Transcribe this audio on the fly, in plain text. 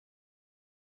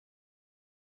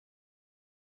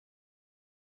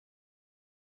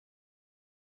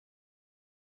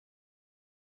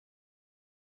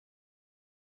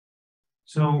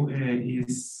So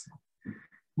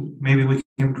maybe we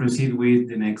can proceed with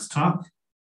the next talk,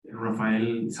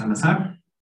 Rafael Salazar.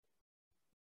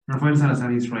 Rafael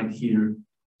Salazar is right here,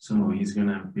 so he's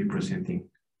gonna be presenting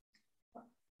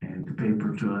the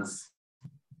paper to us.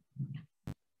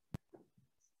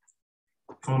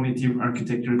 Cognitive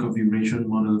architecture configuration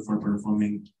model for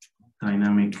performing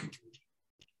dynamic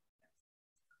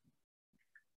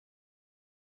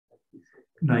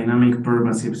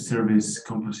pervasive service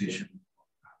composition.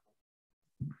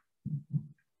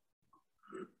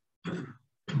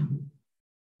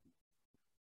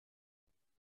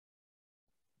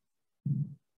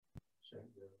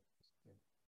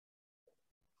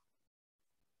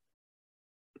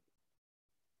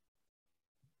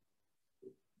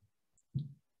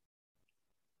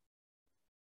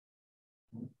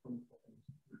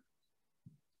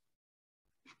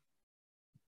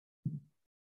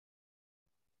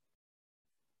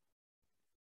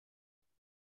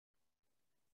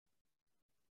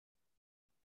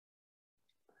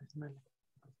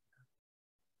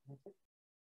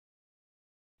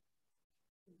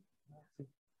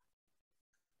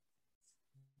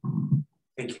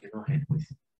 Thank you. Go ahead,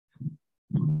 please.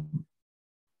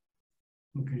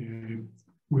 Okay.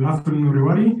 Good afternoon,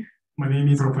 everybody. My name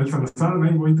is Rafael Salazar, and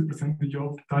I'm going to present the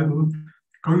job titled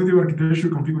Cognitive Architecture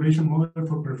Configuration Model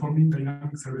for Performing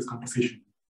Dynamic Service Composition.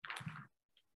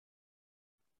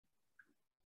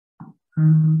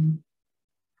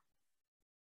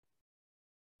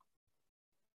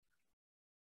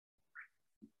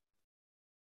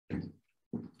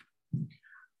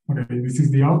 Okay, this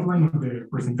is the outline of the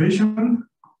presentation.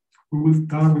 We will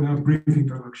start with a brief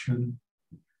introduction,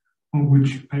 on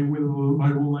which I would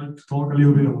like to talk a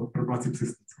little bit about pervasive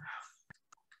systems.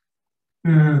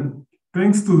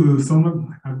 Thanks to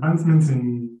some advancements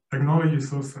in technologies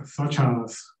such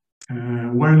as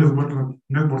wireless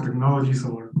network technologies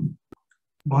or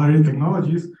battery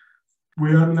technologies,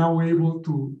 we are now able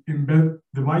to embed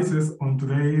devices on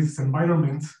today's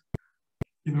environments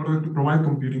in order to provide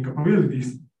computing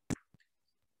capabilities.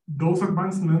 Those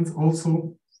advancements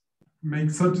also make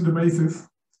such devices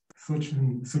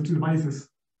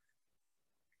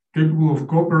capable of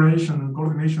cooperation and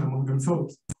coordination among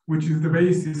themselves, which is the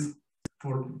basis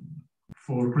for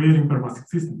creating pervasive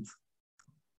systems.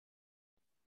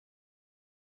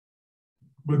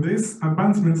 But these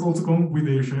advancements also come with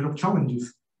their share of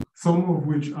challenges, some of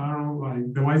which are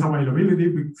like device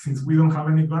availability, since we don't have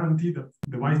any guarantee that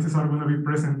devices are going to be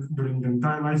present during the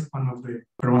entire lifespan of the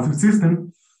pervasive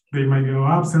system. They might go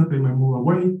absent, they might move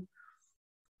away.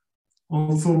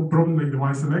 Also, problem like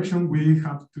device selection, we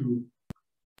have to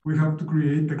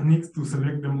create techniques to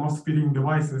select the most fitting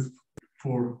devices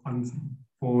for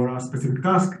a specific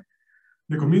task.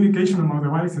 The communication among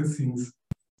devices, since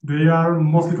they are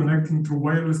mostly connecting through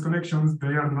wireless connections,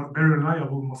 they are not very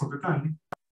reliable most of the time.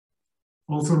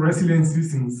 Also, resiliency,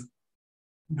 since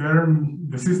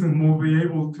the system will be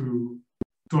able to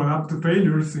adapt to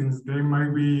failures, since there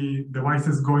might be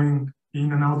devices going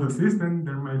in and out of the system,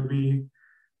 there might be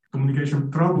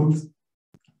communication troubles.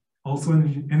 Also,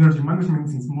 in energy management,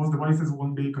 since most devices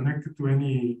won't be connected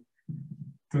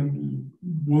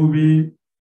will be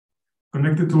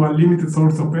connected to a limited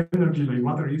source of energy like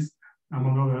batteries,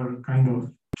 among other kind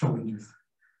of challenges.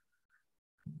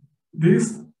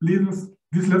 This led us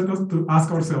to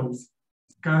ask ourselves,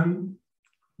 can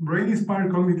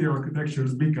brain-inspired cognitive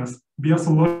architectures be a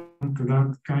solution to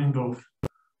that kind of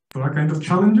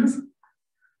challenges?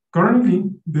 Currently,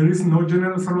 there is no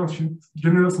general solutions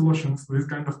to this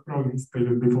kind of problems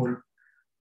stated before.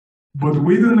 But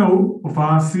we do know of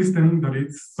a system that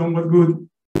is somewhat good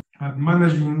at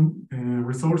managing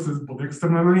resources, both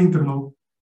external and internal,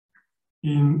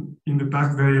 in the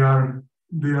task they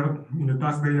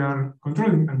are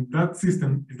controlling, and that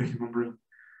system is the human brain.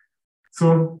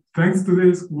 So thanks to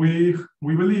this, we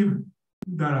believe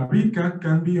that a VCA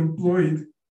can be employed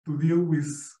to deal with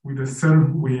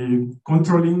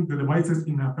controlling the devices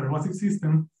in a pervasive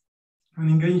system and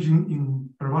engaging in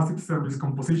pervasive service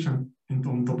composition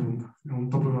on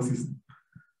top of the system.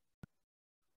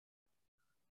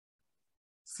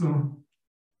 So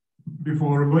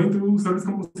before going to service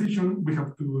composition, we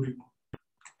have to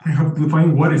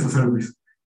define what is a service.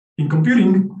 In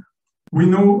computing, we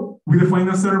define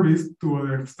a service to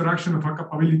the abstraction of a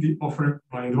capability offered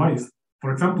by a device.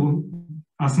 For example,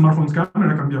 a smartphone's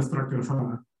camera can be abstracted as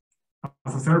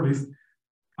a service,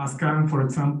 as can, for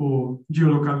example,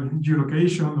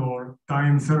 geolocation or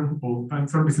time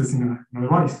services in a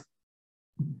device.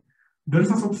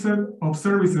 There's a subset of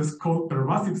services called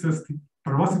pervasive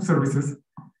services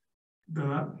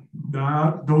that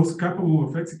are those capable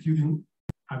of executing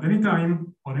at any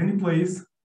time, on any place,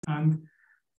 and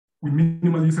with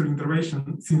minimal user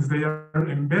intervention, since they are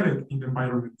embedded in the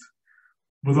environment.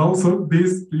 But also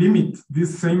this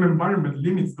same environment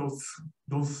limits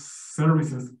those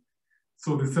services.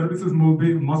 So the services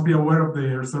must be aware of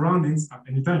their surroundings at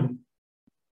any time.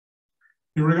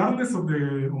 And regardless of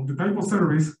the type of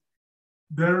service,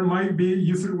 there might be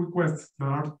user requests that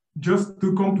are just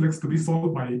too complex to be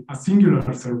solved by a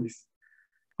singular service.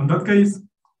 In that case,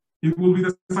 it will be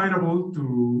desirable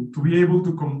to be able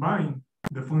to combine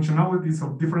the functionalities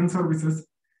of different services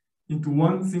into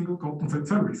one single composite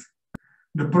service.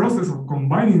 The process of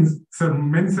combining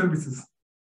many services,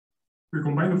 we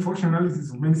combine the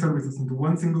functionalities of many services into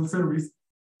one single service,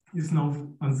 is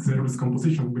known as service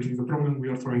composition, which is the problem we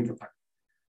are trying to attack.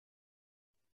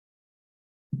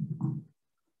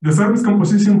 The service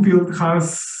composition field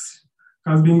has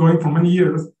been going for many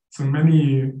years, so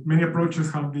many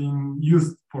approaches have been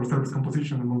used for service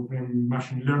composition, among them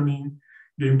machine learning,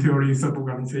 game theory,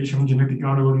 self-organization, genetic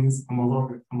algorithms,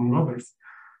 among others.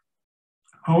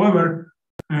 However,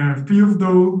 few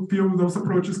of those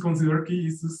approaches consider key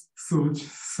issues such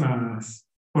as,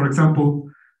 for example,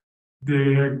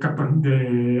 the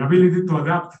ability to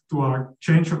adapt to a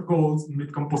change of goals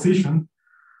mid-composition,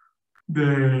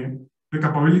 the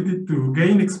capability to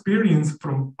gain experience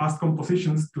from past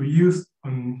compositions to use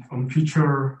on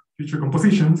future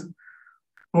compositions,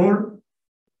 or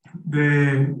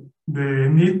the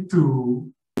need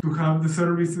to have the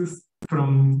services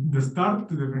from the start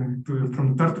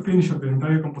from start to finish of the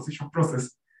entire composition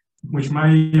process, which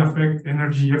might affect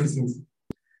energy efficiency.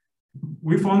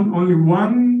 We found only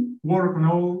one work on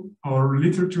all our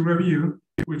literature review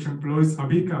which employs a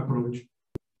BICA approach,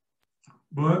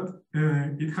 but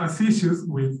it has issues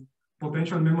with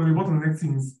potential memory bottlenecks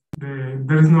since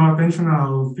there is no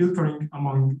attentional filtering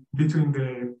between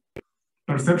the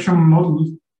perception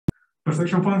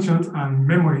functions and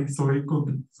memory, so it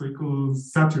could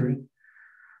saturate.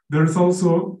 There's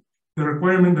also the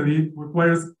requirement that it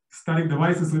requires static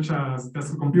devices such as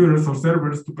desktop computers or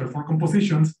servers to perform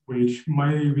compositions, which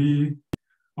might be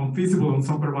unfeasible on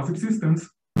some pervasive systems,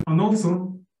 and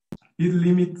also it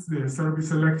limits the service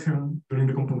selection during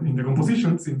the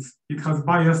composition since it has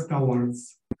bias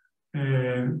towards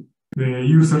the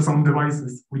user's own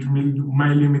devices, which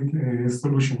might limit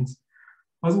solutions,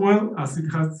 as well as it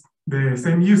has the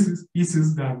same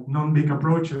issues that non-big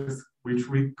approaches, which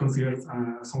we consider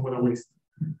somewhat a waste.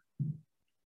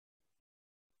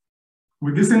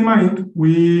 With this in mind,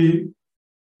 we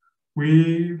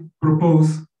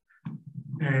propose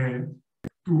to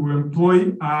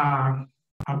employ a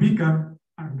BICA,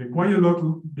 the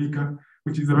Quayolotl BICA,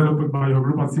 which is developed by our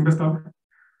group at Simvestab.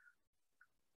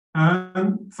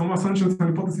 And some assumptions and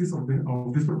hypotheses of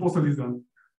this proposal is that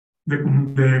the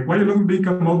Quayolotl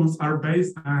BICA models are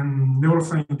based on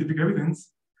neuroscientific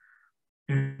evidence.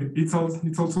 It's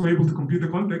also able to compute the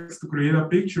context to create a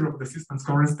picture of the system's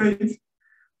current state.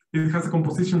 It has a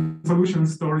composition solution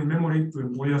stored in memory to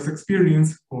employ as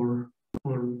experience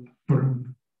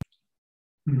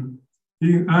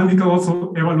and it can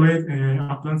also evaluate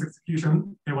a plan's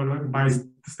execution, evaluate by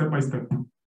step,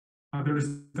 every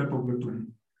step of the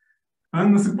plan.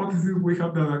 And as a hypothesis, we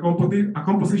have that a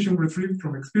composition retrieved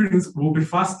from experience will be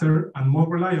faster and more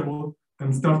reliable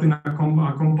than starting a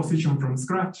composition from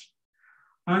scratch.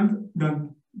 And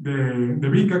then the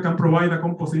BICA can provide a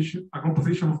composition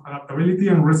of adaptability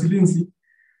and resiliency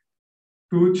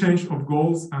to change of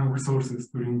goals and resources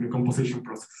during the composition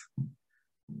process.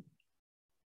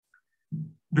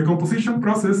 The composition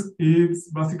process is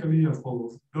basically as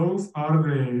follows. Those are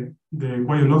the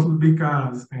Quayolotl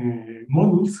BICA's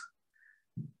models.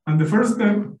 And the first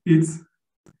step is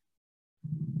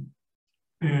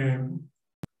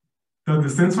that the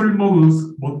sensory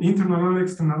models, both internal and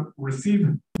external, receive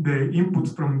the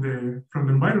inputs from the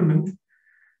environment.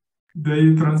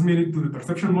 They transmit it to the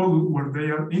perception model where they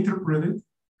are interpreted.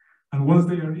 And once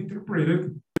they are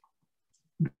interpreted,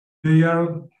 they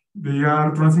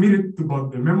are transmitted to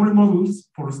both the memory models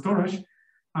for storage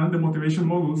and the motivation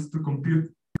models to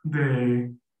compute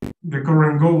the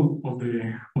current goal of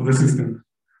the system.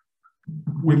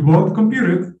 With both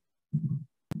computed,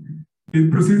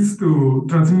 it proceeds to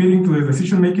transmitting to the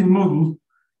decision-making model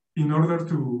in order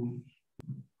to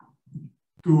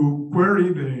query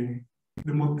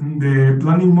the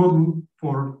planning model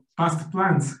for past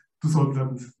plans to solve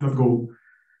that goal.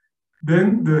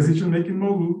 Then the decision-making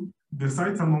model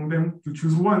decides among them to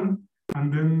choose one,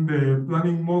 and then the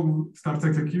planning model starts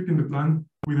executing the plan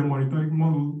with the monitoring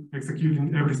model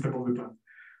executing every step of the plan.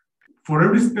 For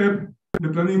every step, the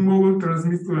planning model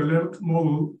transmits to the alert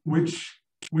model which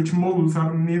which modules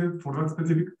are needed for that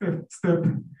specific step.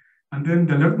 And then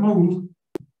the alert module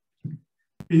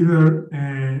either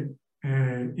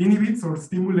inhibits or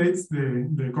stimulates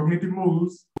the cognitive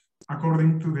modules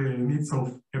according to the needs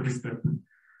of every step.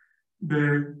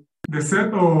 The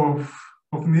set of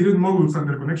needed modules and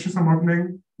their connections among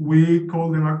them, we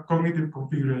call them a cognitive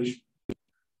configuration.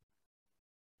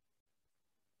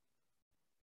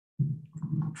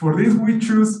 For this, we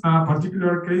choose a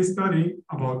particular case study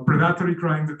about predatory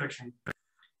crime detection.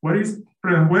 What is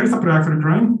a predatory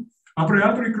crime? A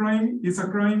predatory crime is a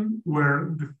crime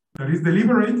that is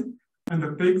deliberate and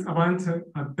that takes advantage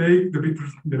and take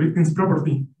the victim's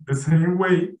property, the same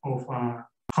way of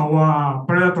how a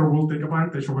predator will take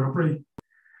advantage over a prey.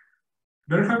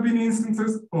 There have been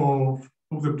instances of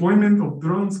deployment of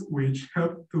drones which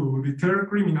help to deter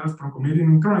criminals from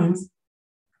committing crimes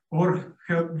or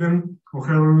help them or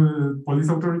help police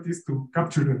authorities to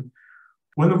capture them.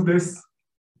 One of these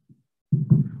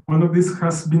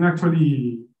has been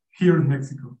actually here in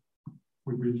Mexico,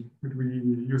 which we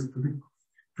used to do.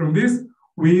 From this,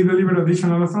 we deliver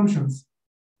additional assumptions.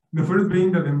 The first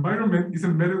being that the environment is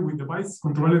embedded with devices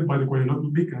controlled by the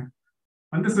Coilot beacon.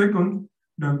 And the second,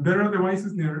 that there are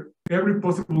devices near every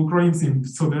possible crime scene,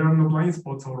 so there are no blind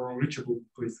spots or unreachable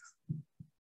places.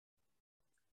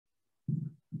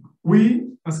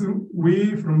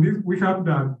 From this, we have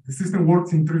that the system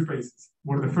works in 3 phases,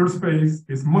 where the first phase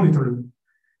is monitoring.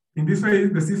 In this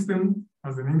phase, the system,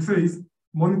 as the name says,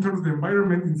 monitors the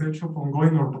environment in search of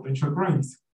ongoing or potential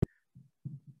crimes.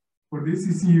 For this,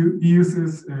 it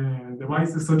uses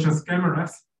devices such as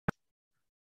cameras,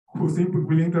 whose input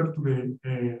will enter to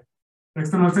the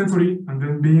external sensory and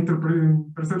then be interpreted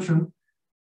in perception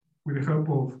with the help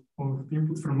of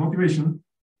inputs from motivation.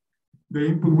 The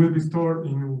input will be stored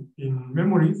in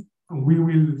memories, and we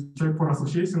will check for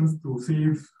associations to see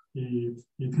if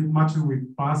it matches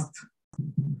with past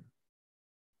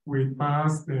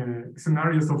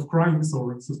scenarios of crimes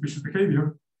or suspicious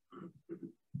behavior.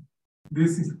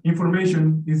 This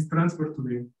information is transferred to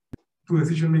the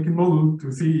decision-making module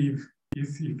to see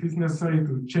if it's necessary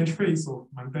to change phase or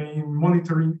maintain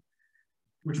monitoring,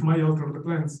 which might alter the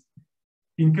plans.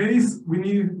 In case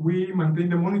we maintain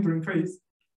the monitoring phase,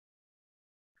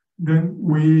 then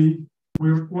we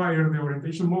require the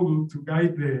orientation module to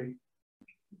guide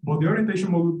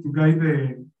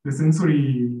the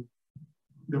sensory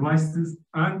devices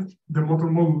and the motor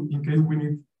module in case we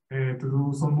need to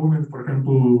do some movement, for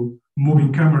example,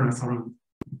 moving cameras around.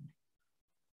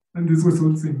 And this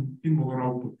results in motor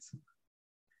outputs.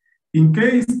 In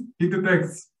case it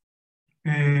detects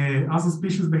a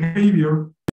suspicious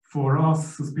behavior, for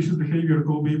us, suspicious behavior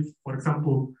could be, for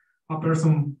example, a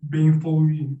person being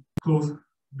fully close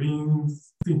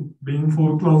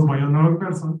by another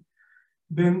person,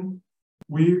 then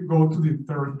we go to the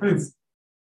third phase.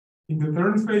 In the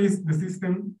third phase, the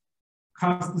system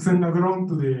has to send a drone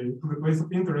to the place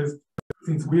of interest,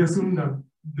 since we assume that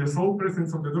the sole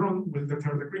presence of the drone will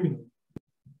deter the criminal.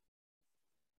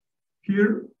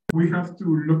 Here, we have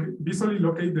to visually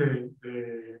locate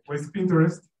the place of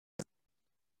interest.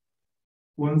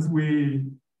 Once we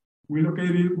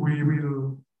locate it,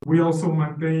 we also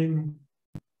maintain,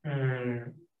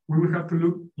 we will have to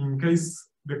look in case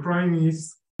the crime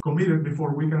is committed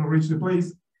before we can reach the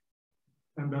place,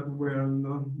 and that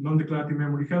non-declarative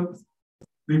memory helps.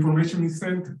 The information is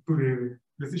sent to the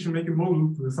decision-making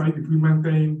module to decide if we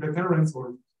maintain deterrence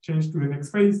or change to the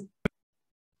next phase.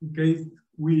 In case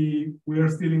we are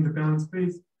still in the deterrence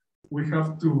phase, we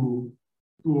have to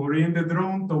orient the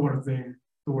drone towards the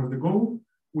goal,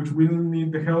 which will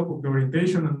need the help of the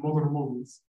orientation and motor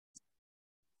modules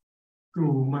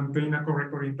to maintain a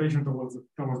correct orientation towards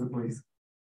the place.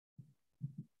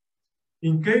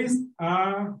 In case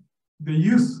the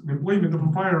employment of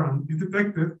a firearm is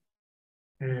detected,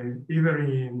 either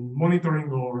in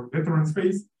monitoring or deterrence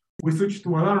phase, we switch to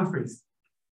alarm phase,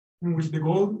 in which the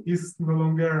goal is no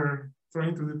longer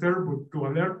trying to deter, but to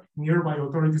alert nearby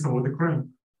authorities about the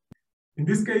crime. In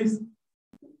this case,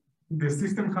 the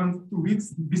system has to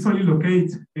visually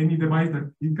locate any device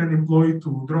that it can employ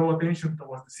to draw attention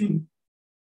towards the scene.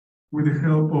 With the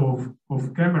help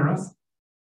of cameras,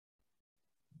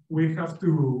 we have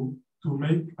to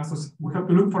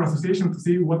look for association to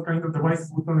see what kind of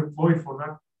devices we can employ for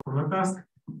that task.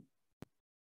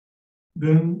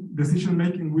 Then decision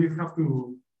making, we have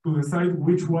to decide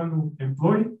which one to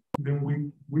employ. Then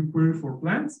we query for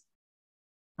plans,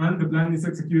 and the plan is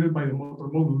executed by the motor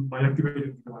module by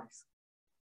activating the device.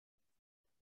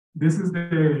 This is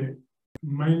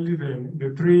mainly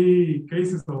the 3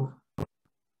 cases of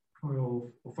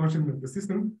functioning of the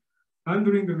system. And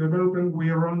during the development, we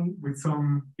run with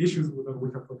some issues that we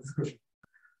have for discussion.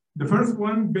 The first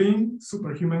one being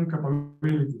superhuman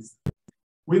capabilities.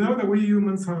 We know that we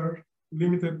humans are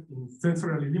limited,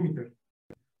 sensorily limited,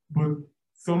 but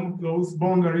some of those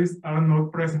boundaries are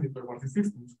not present in pervasive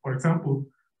systems. For example,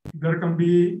 there can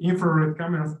be infrared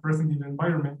cameras present in the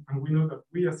environment, and we know that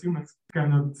we as humans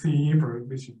cannot see infrared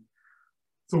vision.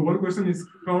 So one question is,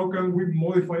 how can we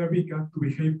modify a beacon to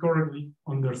behave correctly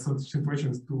under such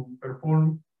situations, to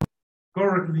perform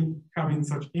correctly, having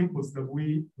such inputs that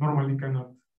we normally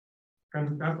cannot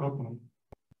act upon?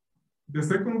 The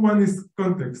second one is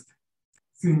context.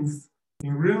 Since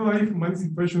in real life, many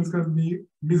situations can be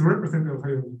misrepresented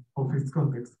of its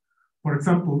context. For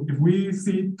example, if we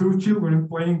see two children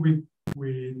playing with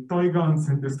toy guns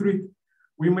in the street,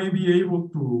 we may be able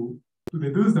to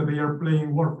deduce that they are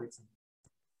playing war, for example.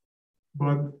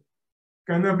 But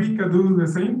can a beacon do the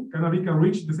same? Can a beacon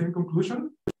reach the same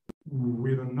conclusion?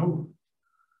 We don't know.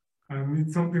 And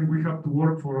it's something we have to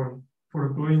work for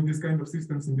employing this kind of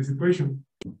systems in this situation.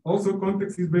 Also,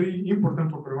 context is very important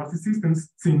for pervasive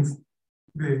systems, since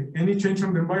any change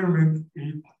in the environment,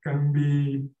 it can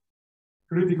be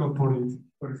critical for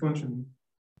its functioning.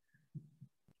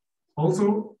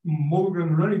 Also, model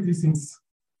granularity, since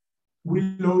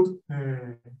we load,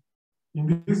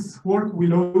 in this work, we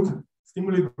load,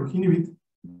 stimulate, or inhibit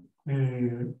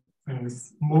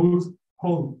modules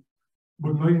whole,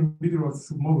 but not individual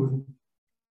submodules.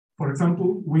 For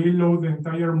example, we load the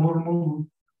entire motor module,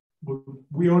 but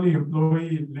we only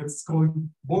employ, let's call it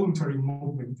voluntary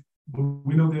movement. But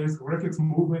we know there's reflex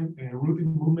movement,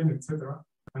 routine movement, etc.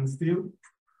 And still,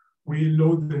 we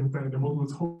load the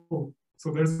modules whole.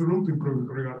 So there's room to improve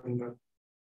regarding that.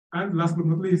 And last but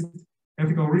not least,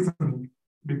 ethical reasoning,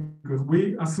 because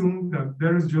we assume that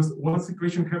there is just one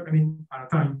situation happening at a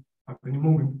time, at any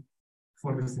moment,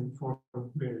 for the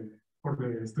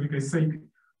study case sake.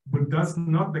 But that's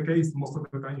not the case most of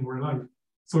the time in real life.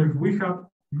 So if we have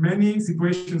many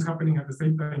situations happening at the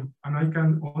same time, and I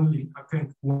can only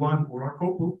attend one or a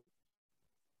couple,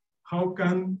 how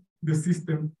can the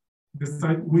system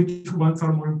decide which ones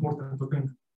are more important to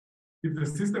attend? If the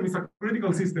system is a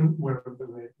critical system where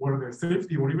the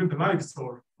safety or even the lives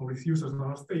of its users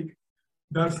are at stake,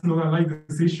 that's not a light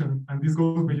decision, and this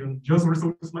goes beyond just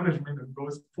resource management and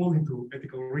goes fall into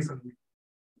ethical reasoning.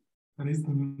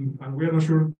 And we are not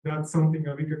sure that's something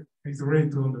a beacon is ready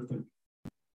to undertake.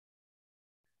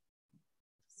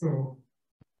 So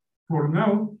for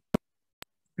now,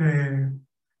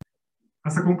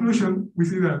 as a conclusion, we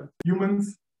see that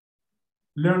humans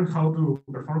learn how to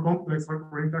perform complex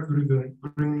recurring tasks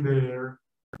during their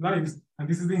lives. And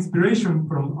this is the inspiration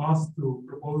from us to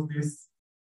propose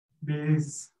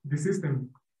this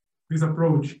system, this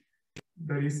approach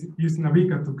that is using a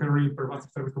beacon to carry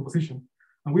pervasive service composition.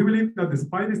 And we believe that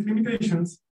despite these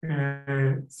limitations,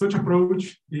 such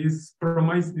approach is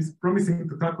promising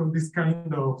to tackle this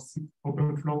kind of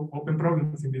open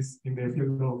problems in the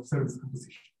field of service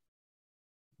composition.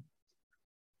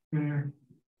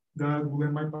 That will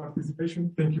end my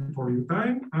participation. Thank you for your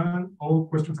time, and all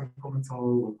questions and comments are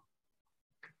welcome.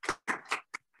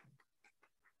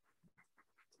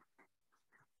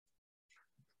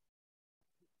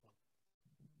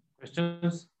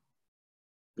 Questions?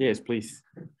 Yes, please.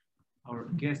 Our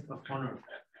guest of honor.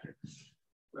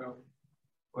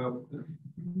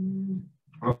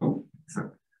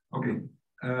 Okay.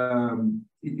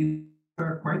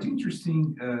 It's quite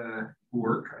interesting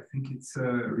work. I think it's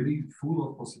really full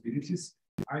of possibilities.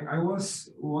 I was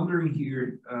wondering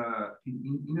here,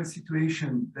 in a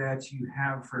situation that you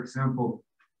have, for example,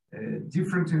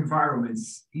 different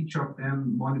environments, each of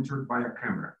them monitored by a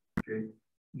camera, okay?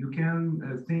 You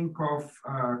can think of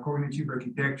cognitive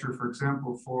architecture, for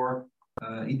example, for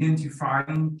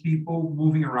identifying people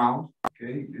moving around,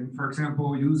 okay? And for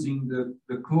example, using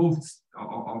the clothes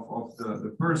of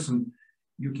the person,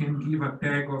 you can give a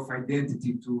tag of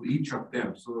identity to each of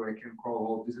them. So I can call,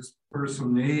 oh, this is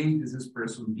person A, this is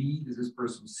person B, this is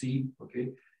person C, okay?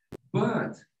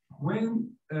 But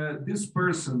when this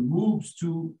person moves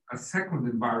to a second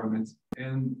environment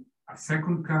and a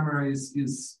second camera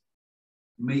is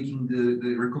making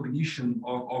the recognition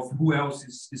of who else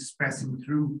is passing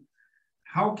through,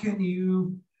 how can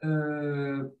you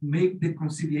make the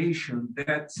conciliation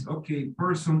that, okay,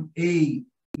 person A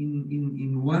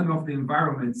in one of the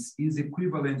environments is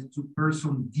equivalent to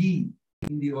person D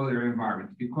in the other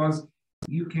environment? Because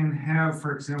you can have,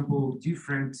 for example,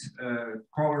 different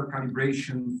color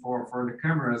calibration for the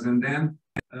cameras, and then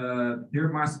there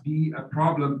must be a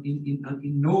problem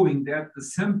in knowing that the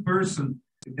same person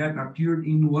that appeared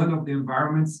in one of the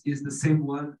environments is the same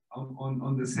one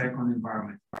on the second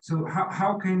environment. So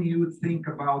how can you think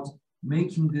about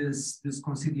making this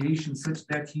conciliation such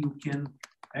that you can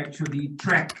actually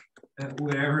track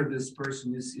wherever this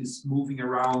person is moving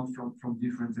around from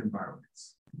different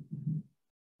environments?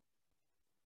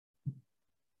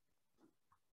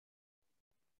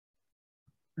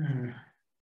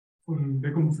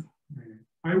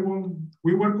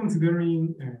 We were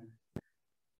considering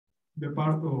the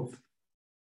part of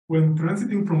when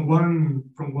transiting from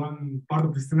one part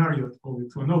of the scenario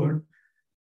to another,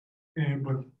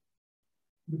 but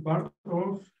the part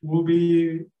of will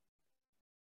be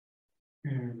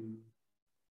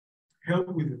help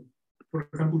with, for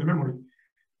example, the memory.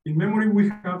 In memory, we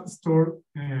have stored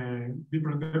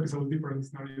different episodes, different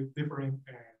scenarios, different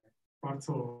parts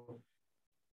of,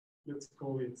 let's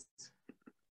call it,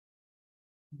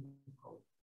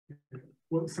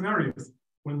 well, scenarios.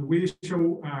 When we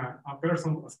show a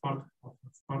person as part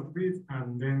of it,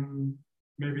 and then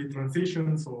maybe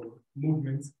transitions or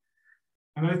movements.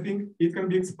 And I think it can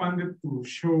be expanded to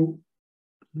show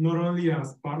not only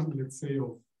as part, let's say,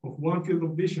 of one field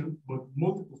of vision, but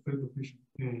multiple fields of vision.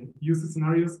 Use the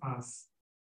scenarios as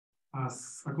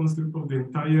a construct of the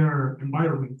entire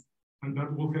environment, and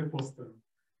that will help us to,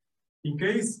 in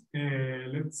case,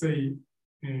 let's say,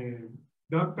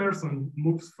 that person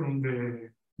moves from the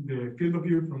field of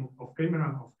view of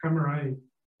camera A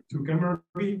to camera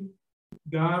B,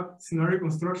 that scenario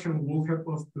construction will help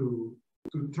us to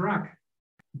track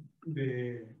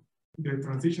the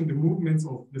transition, the movements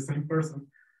of the same person.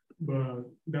 But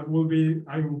that will be,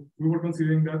 we were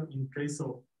considering that in case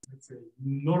of, let's say,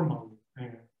 normal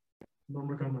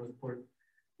camera report.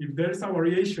 If there's a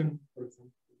variation, for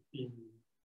example, in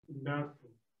that,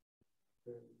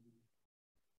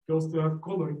 close to that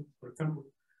coloring, for example,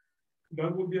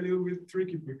 that would be a little bit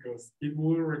tricky because it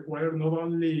will require not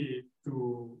only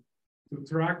to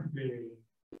track the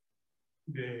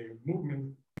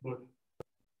movement, but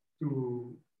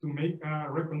to make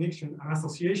a recognition, an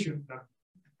association that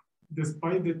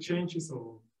despite the changes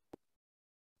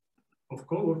of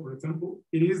color, for example,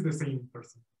 it is the same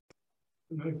person.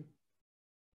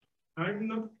 I'm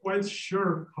not quite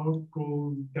sure how to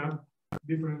call that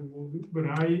different, but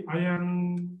I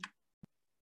am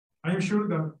sure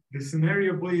that the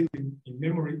scenario built in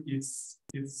memory it's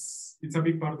a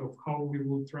big part of how we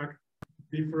will track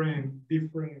different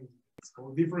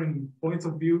points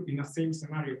of view in the same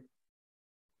scenario,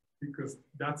 because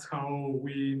that's how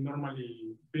we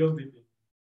normally build it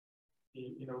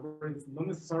in our brains. Not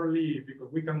necessarily because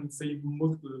we can say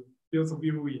multiple fields of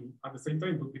view at the same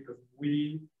time, but because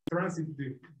we transit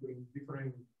the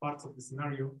different parts of the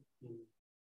scenario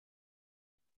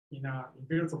in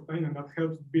periods of time, and that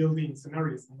helps building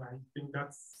scenarios. And I think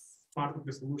that's part of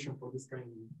the solution for this kind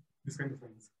of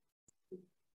things.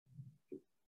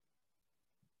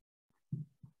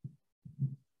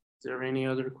 Is there any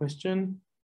other question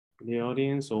in the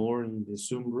audience or in the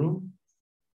Zoom room?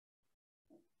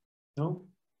 No?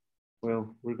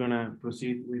 Well, we're gonna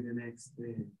proceed with the next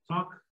talk.